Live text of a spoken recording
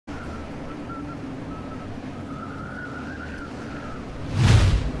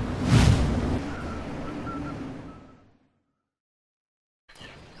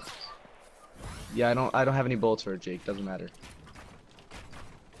Yeah, I don't have any bullets for it, Jake. Doesn't matter.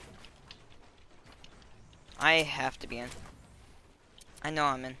 I have to be in. I know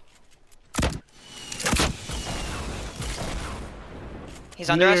I'm in. He's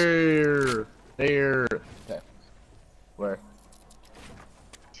under us. There. Okay. Where?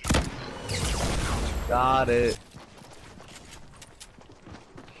 Got it.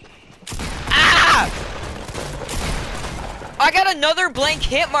 Ah! I got another blank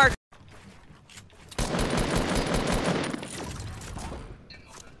hit mark.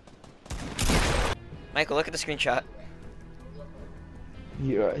 Michael, look at the screenshot.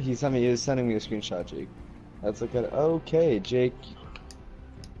 He was sending me a screenshot, Jake. Let's look at it. Okay, Jake.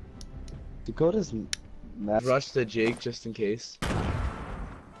 Dakota's mad. Rush to Jake just in case.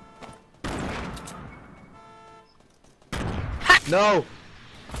 No!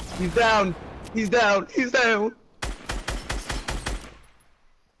 He's down! He's down! He's down!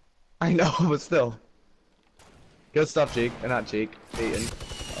 I know, but still. Good stuff, Jake. Or not Jake. Peyton.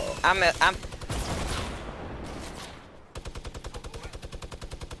 Oh. I'm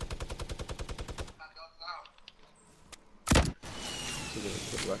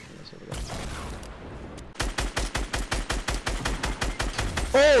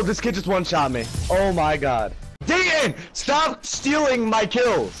Oh, this kid just one-shot me. Oh my god. Dayton! Stop stealing my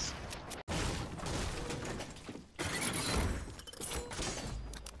kills!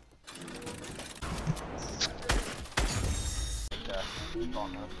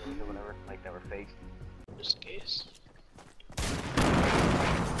 Never faked. Just in case.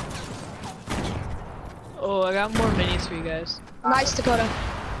 Oh, I got more minis for you guys. Nice, Dakota.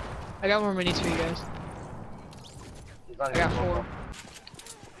 I got more minis for you guys. I got 4.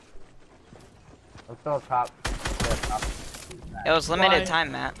 Let's go top. It was limited Why?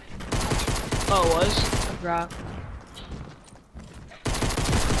 time, Matt. Oh, it was? I forgot.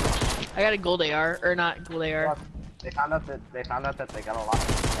 I got a gold AR, or not gold AR. They found out that they got a lot.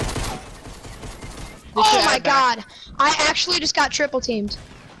 Oh my god! I actually just got triple teamed.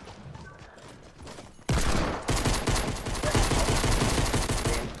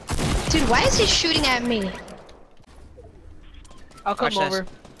 Dude, why is he shooting at me? I'll come Watch over.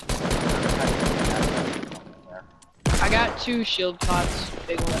 I got 2 shield pots,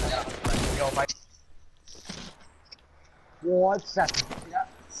 big ones. One second.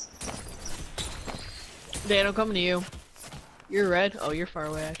 Dan, I'm coming to you. You're red? Oh, you're far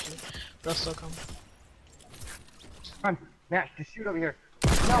away actually. But I'll still come. Come on, Matt, just shoot over here.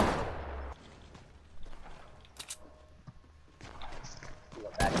 No.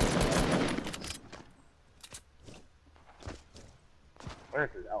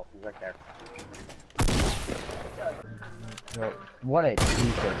 Where's his elf? He's right there. No, what a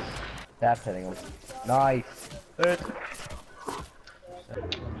Jesus. That's hitting him. Nice.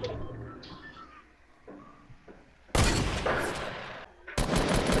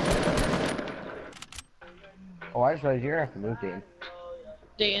 Oh, I just realized you're gonna have to move, Dane.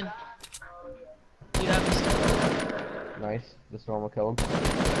 Dan. You have me still. Nice. This normal kill him.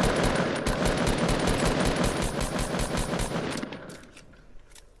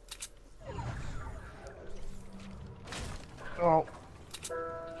 Oh.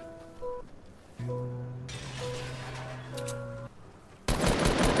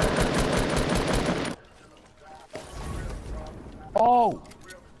 Oh!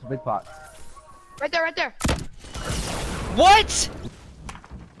 It's a big pot. Right there, right there. What?